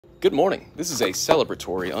Good morning. This is a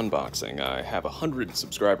celebratory unboxing. I have 100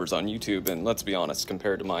 subscribers on YouTube, and let's be honest,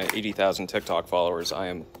 compared to my 80,000 TikTok followers, I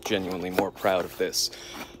am genuinely more proud of this.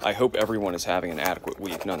 I hope everyone is having an adequate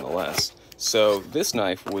week nonetheless. So, this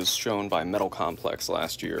knife was shown by Metal Complex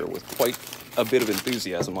last year with quite a bit of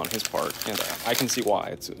enthusiasm on his part, and I can see why.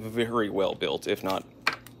 It's very well built, if not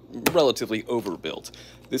relatively overbuilt.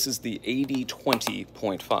 This is the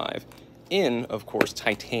AD20.5. in, of course,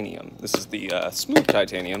 titanium. This is the smooth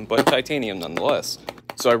titanium, but titanium nonetheless.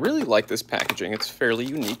 So I really like this packaging. It's fairly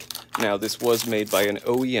unique. Now, this was made by an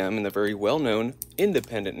OEM in the very well-known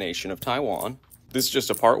independent nation of Taiwan. This is just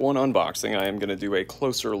a part one unboxing. I am going to do a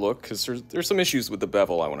closer look because there's some issues with the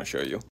bevel I want to show you.